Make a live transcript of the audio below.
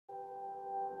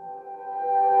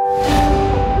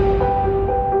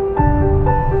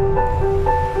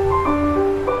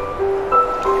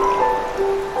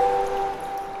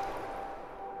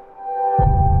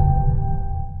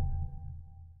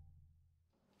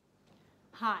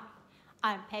Hi,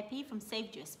 I'm Peppy from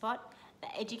Saved Your Spot, the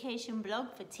education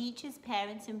blog for teachers,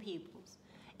 parents and pupils.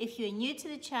 If you're new to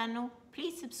the channel,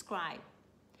 please subscribe.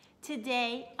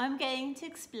 Today, I'm going to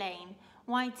explain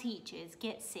why teachers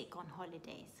get sick on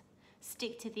holidays.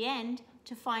 Stick to the end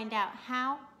to find out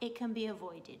how it can be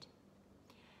avoided.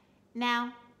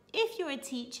 Now, if you're a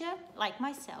teacher like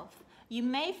myself, you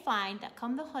may find that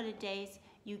come the holidays,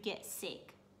 you get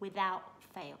sick without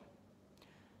fail.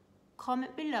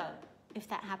 Comment below if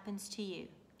that happens to you.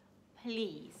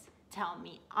 Please tell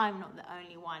me I'm not the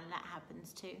only one that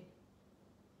happens to.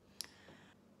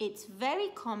 It's very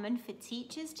common for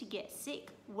teachers to get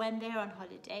sick when they're on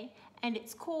holiday, and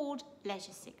it's called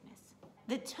leisure sickness.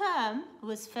 The term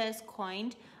was first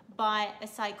coined by a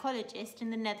psychologist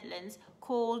in the Netherlands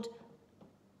called,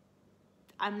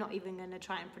 I'm not even going to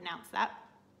try and pronounce that.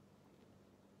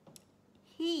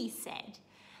 He said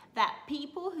that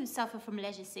people who suffer from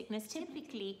leisure sickness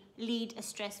typically lead a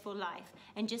stressful life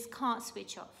and just can't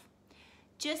switch off.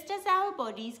 Just as our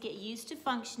bodies get used to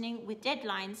functioning with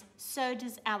deadlines, so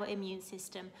does our immune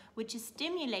system, which is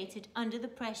stimulated under the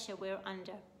pressure we're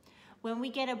under. When we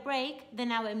get a break,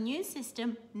 then our immune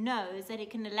system knows that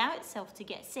it can allow itself to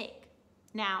get sick.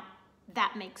 Now,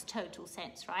 that makes total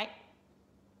sense, right?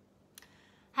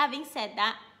 Having said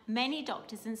that, many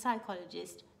doctors and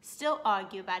psychologists still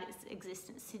argue about its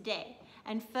existence today,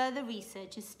 and further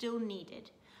research is still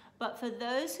needed. But for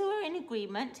those who are in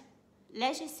agreement,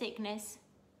 leisure sickness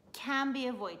can be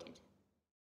avoided.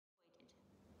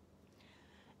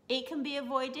 It can be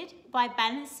avoided by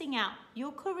balancing out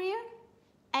your career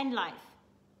and life.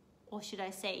 Or should I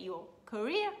say your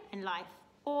career and life,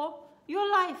 or your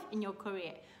life and your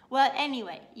career. Well,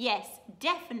 anyway, yes,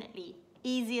 definitely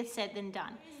easier said than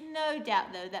done. There's no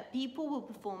doubt though that people will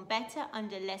perform better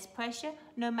under less pressure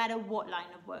no matter what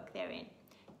line of work they're in.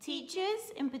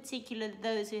 Teachers, in particular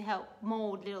those who help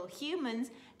mold little humans,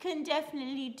 can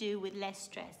definitely do with less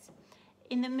stress.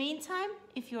 In the meantime,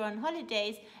 if you're on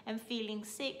holidays and feeling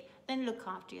sick, then look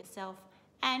after yourself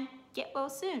and get well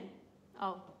soon.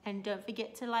 Oh, and don't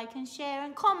forget to like and share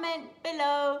and comment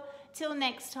below. Till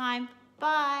next time,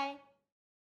 bye.